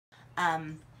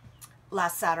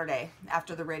last Saturday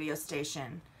after the radio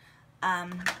station. All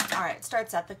right, it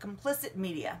starts out the complicit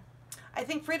media. I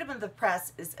think freedom of the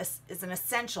press is an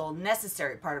essential,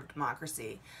 necessary part of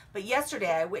democracy. But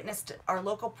yesterday I witnessed our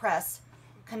local press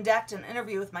conduct an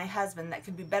interview with my husband that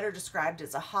could be better described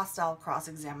as a hostile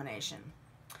cross-examination.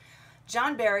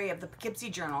 John Barry of the Poughkeepsie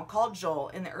Journal called Joel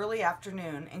in the early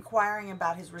afternoon inquiring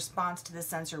about his response to the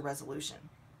censure resolution.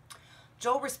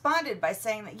 Joel responded by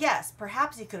saying that yes,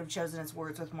 perhaps he could have chosen his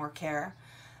words with more care,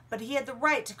 but he had the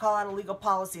right to call out illegal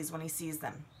policies when he sees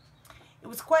them. It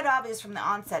was quite obvious from the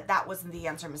onset that wasn't the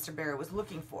answer Mr. Barry was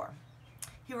looking for.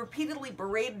 He repeatedly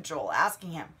berated Joel,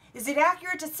 asking him, "Is it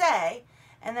accurate to say?"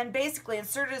 and then basically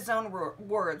inserted his own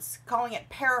words, calling it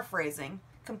paraphrasing,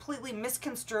 completely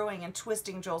misconstruing and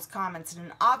twisting Joel's comments in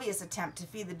an obvious attempt to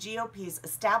feed the GOP's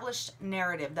established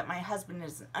narrative that my husband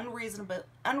is an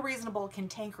unreasonable,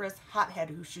 cantankerous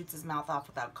hothead who shoots his mouth off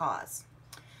without cause.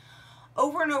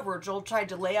 Over and over, Joel tried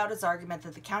to lay out his argument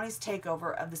that the county's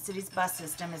takeover of the city's bus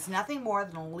system is nothing more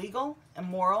than a illegal,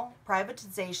 immoral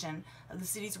privatization of the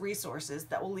city's resources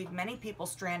that will leave many people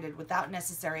stranded without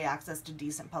necessary access to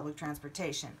decent public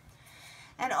transportation.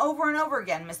 And over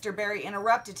again, Mr. Barry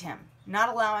interrupted him, not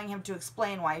allowing him to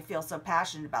explain why he feels so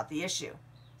passionate about the issue.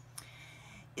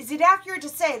 "Is it accurate to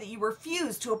say that you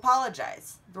refuse to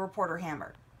apologize?" the reporter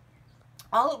hammered.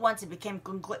 All at once, it became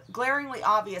glaringly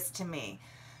obvious to me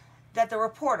that the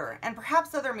reporter, and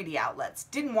perhaps other media outlets,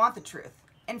 didn't want the truth.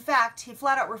 In fact, he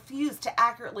flat out refused to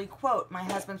accurately quote my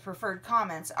husband's preferred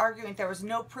comments, arguing there was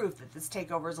no proof that this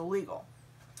takeover is illegal.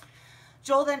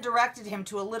 Joel then directed him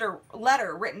to a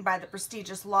letter written by a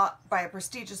prestigious law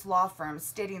firm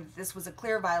stating that this was a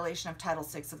clear violation of Title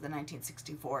VI of the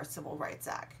 1964 Civil Rights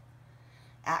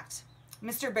Act.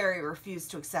 Mr. Barry refused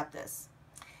to accept this.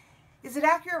 Is it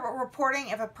accurate reporting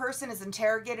if a person is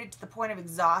interrogated to the point of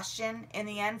exhaustion, in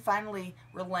the end finally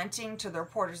relenting to the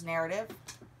reporter's narrative?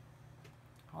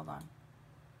 Hold on.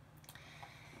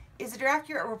 Is it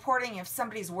accurate reporting if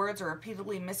somebody's words are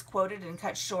repeatedly misquoted and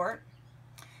cut short?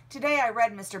 Today I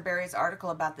read Mr. Barry's article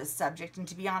about this subject, and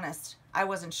to be honest, I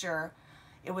wasn't sure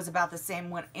it was about the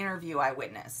same interview I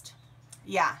witnessed.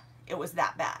 Yeah, it was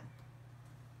that bad.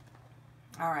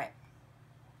 All right.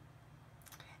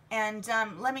 And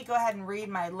let me go ahead and read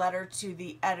my letter to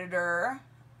the editor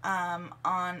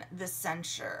on the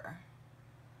censure.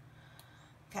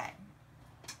 Okay.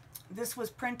 This was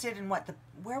printed in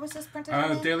where was this printed?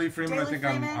 Daily Freeman, Daily I think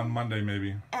Freeman? on Monday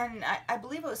maybe. And I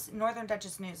believe it was Northern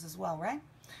Dutchess News as well, right?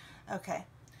 Okay.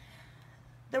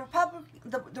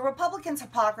 The Republicans'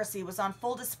 hypocrisy was on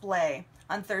full display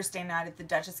on Thursday night at the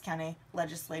Dutchess County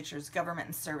Legislature's Government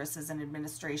and Services and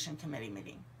Administration Committee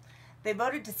meeting. They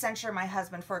voted to censure my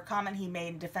husband for a comment he made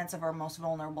in defense of our most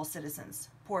vulnerable citizens,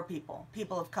 poor people,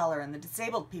 people of color, and the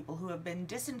disabled people who have been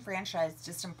disenfranchised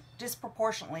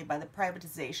disproportionately by the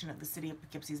privatization of the city of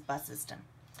Poughkeepsie's bus system.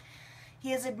 He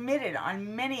has admitted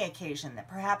on many occasions that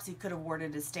perhaps he could have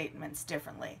worded his statements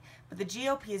differently, but the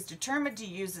GOP is determined to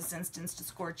use this instance to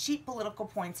score cheap political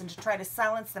points and to try to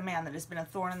silence the man that has been a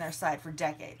thorn in their side for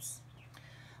decades.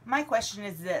 My question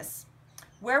is this.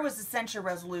 Where was the censure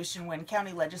resolution when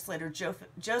County Legislator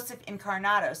Joseph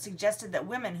Incarnato suggested that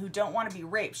women who don't want to be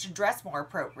raped should dress more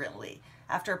appropriately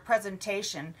after a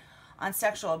presentation on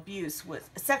sexual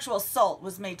assault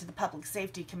was made to the Public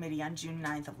Safety Committee on June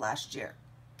 9th of last year?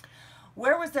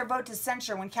 Where was their vote to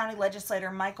censure when County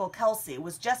Legislator Michael Kelsey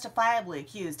was justifiably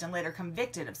accused and later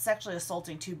convicted of sexually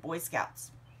assaulting 2 Boy Scouts?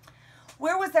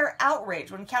 Where was their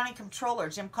outrage when County Comptroller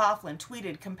Jim Coughlin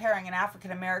tweeted comparing an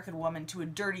African-American woman to a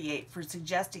dirty ape for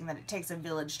suggesting that it takes a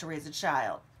village to raise a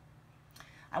child?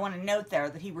 I want to note there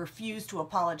that he refused to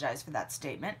apologize for that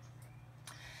statement.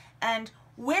 And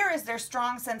where is their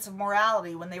strong sense of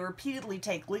morality when they repeatedly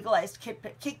take legalized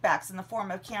kickbacks in the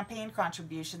form of campaign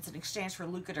contributions in exchange for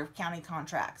lucrative county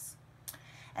contracts?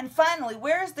 And finally,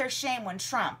 where is their shame when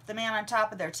Trump, the man on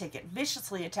top of their ticket,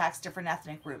 viciously attacks different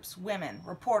ethnic groups, women,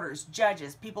 reporters,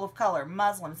 judges, people of color,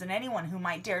 Muslims, and anyone who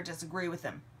might dare disagree with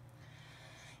him?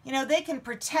 You know, they can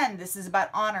pretend this is about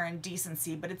honor and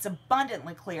decency, but it's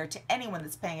abundantly clear to anyone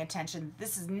that's paying attention that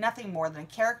this is nothing more than a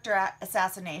character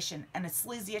assassination and a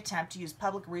sleazy attempt to use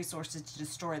public resources to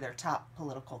destroy their top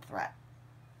political threat.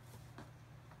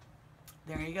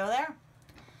 There you go there.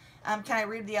 Can I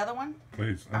read the other one?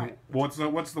 Please. Right. What's the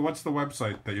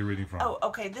website that you're reading from? Oh,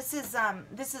 okay. This is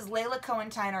Laila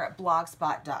Cohen-Tyner at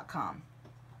blogspot.com.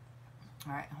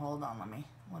 All right, hold on. Let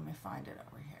me find it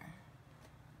over here.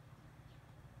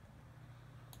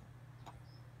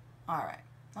 All right.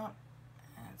 Oh,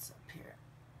 it's up here.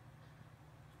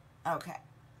 Okay.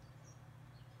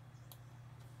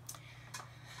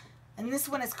 And this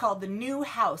one is called the New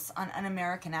House on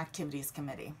Un-American Activities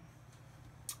Committee.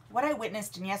 What I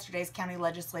witnessed in yesterday's county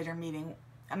legislature meeting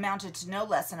amounted to no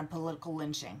less than a political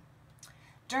lynching.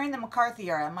 During the McCarthy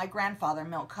era, my grandfather,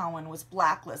 Milt Cohen, was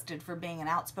blacklisted for being an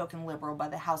outspoken liberal by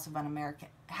the House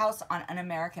on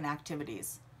Un-American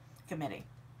Activities Committee.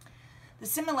 The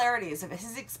similarities of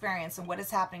his experience and what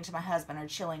is happening to my husband are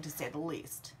chilling, to say the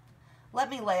least. Let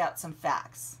me lay out some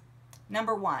facts.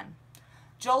 Number one,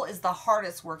 Joel is the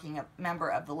hardest working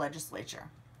member of the legislature.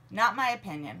 Not my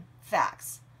opinion,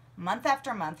 facts. Month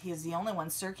after month, he is the only one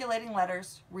circulating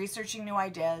letters, researching new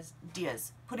ideas,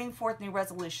 putting forth new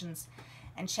resolutions,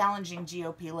 and challenging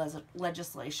GOP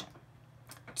legislation.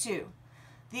 2.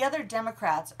 The other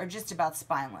Democrats are just about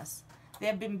spineless. They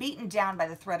have been beaten down by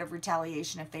the threat of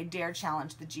retaliation if they dare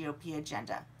challenge the GOP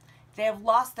agenda. They have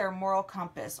lost their moral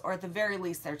compass, or at the very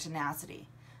least their tenacity.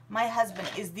 My husband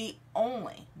is the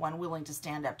only one willing to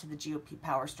stand up to the GOP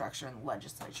power structure in the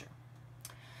legislature.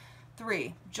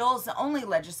 3. Joel is the only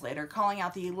legislator calling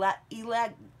out the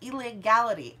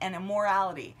illegality and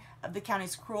immorality of the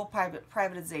county's cruel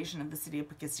privatization of the city of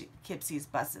Poughkeepsie's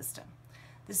bus system.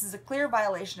 This is a clear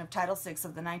violation of Title VI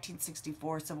of the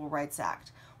 1964 Civil Rights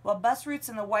Act. While bus routes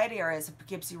in the white areas of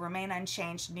Poughkeepsie remain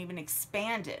unchanged and even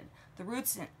expanded, the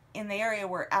routes in the area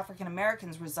where African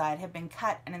Americans reside have been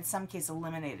cut and in some cases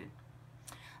eliminated.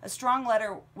 A strong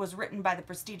letter was written by the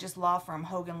prestigious law firm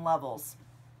Hogan Lovells,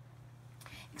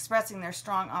 expressing their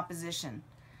strong opposition,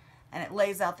 and it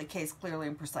lays out the case clearly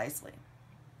and precisely.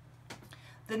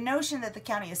 The notion that the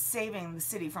county is saving the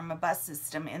city from a bus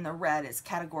system in the red is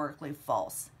categorically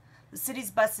false. The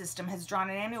city's bus system has drawn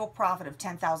an annual profit of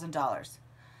 $10,000.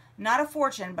 Not a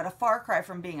fortune, but a far cry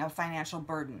from being a financial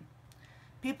burden.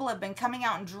 People have been coming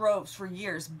out in droves for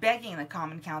years begging the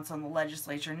Common Council and the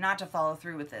legislature not to follow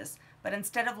through with this, but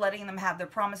instead of letting them have their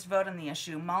promised vote on the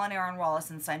issue, Molinaro and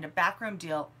Wallison signed a backroom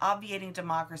deal obviating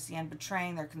democracy and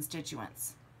betraying their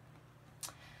constituents.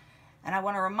 And I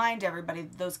want to remind everybody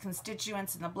that those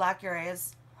constituents in the black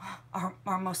areas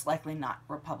are most likely not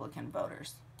Republican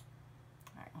voters.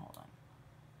 All right, hold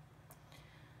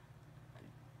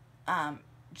on.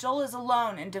 Joel is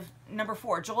alone in number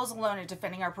 4. Joel is alone in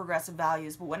defending our progressive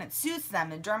values, but when it suits them,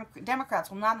 the Democrats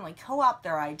will not only co-opt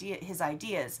his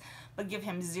ideas, but give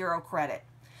him zero credit.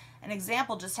 An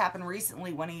example just happened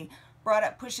recently when he brought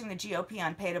up pushing the GOP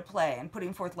on pay-to-play and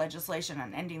putting forth legislation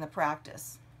on ending the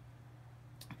practice.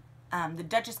 The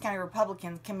Dutchess County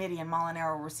Republican Committee in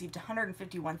Molinaro received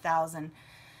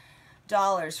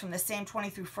 $151,000 from the same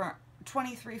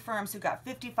 23 firms who got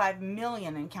 $55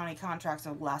 million in county contracts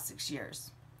over the last 6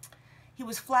 years. He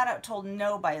was flat out told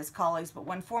no by his colleagues, but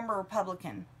when former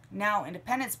Republican, now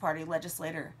Independence Party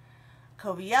legislator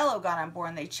Coviello got on board,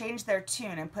 and they changed their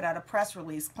tune and put out a press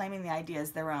release claiming the idea as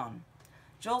their own.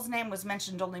 Joel's name was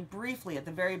mentioned only briefly at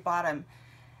the very bottom,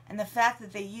 and the fact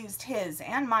that they used his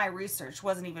and my research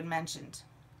wasn't even mentioned.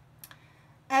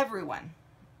 Everyone,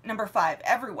 number 5,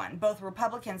 everyone, both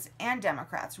Republicans and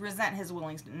Democrats, resent his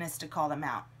willingness to call them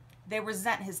out. They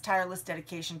resent his tireless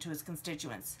dedication to his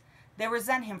constituents. They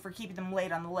resent him for keeping them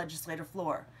late on the legislative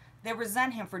floor. They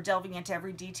resent him for delving into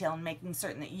every detail and making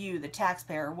certain that you, the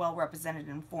taxpayer, are well represented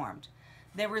and informed.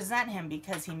 They resent him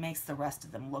because he makes the rest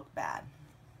of them look bad.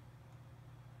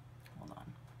 Hold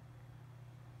on.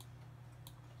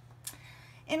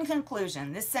 In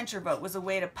conclusion, this censure vote was a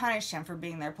way to punish him for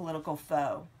being their political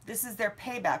foe. This is their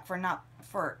payback for not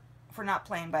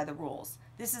playing by the rules.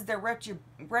 This is their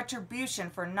retribution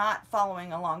for not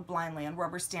following along blindly and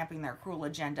rubber stamping their cruel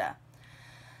agenda.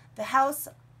 The House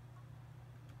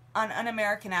on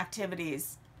Un-American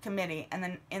Activities Committee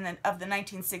of the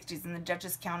 1960s and the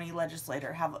Dutchess County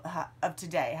legislature of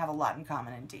today have a lot in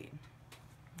common indeed.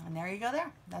 And there you go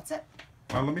there. That's it.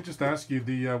 Let me just ask you,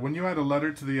 when you had a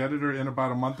letter to the editor in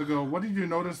about a month ago, what did you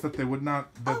notice that they would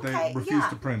not, they refused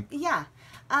to print? Yeah.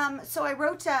 So I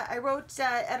wrote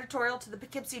editorial to the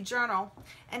Poughkeepsie Journal,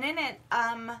 and in it,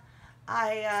 I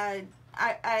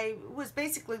was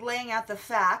basically laying out the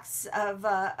facts of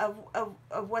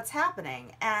what's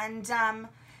happening, and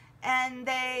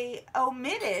they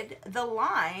omitted the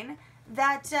line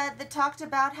that talked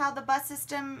about how the bus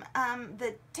system,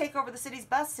 the takeover of the city's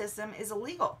bus system, is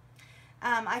illegal.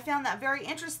 I found that very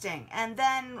interesting. And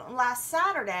then last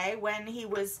Saturday, when he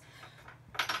was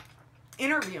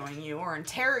interviewing you, or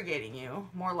interrogating you,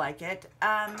 more like it,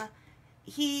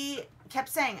 he kept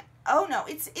saying, oh no,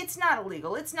 it's not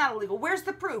illegal, it's not illegal, where's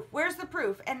the proof, where's the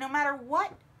proof? And no matter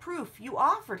what proof you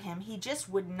offered him, he just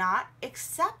would not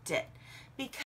accept it, because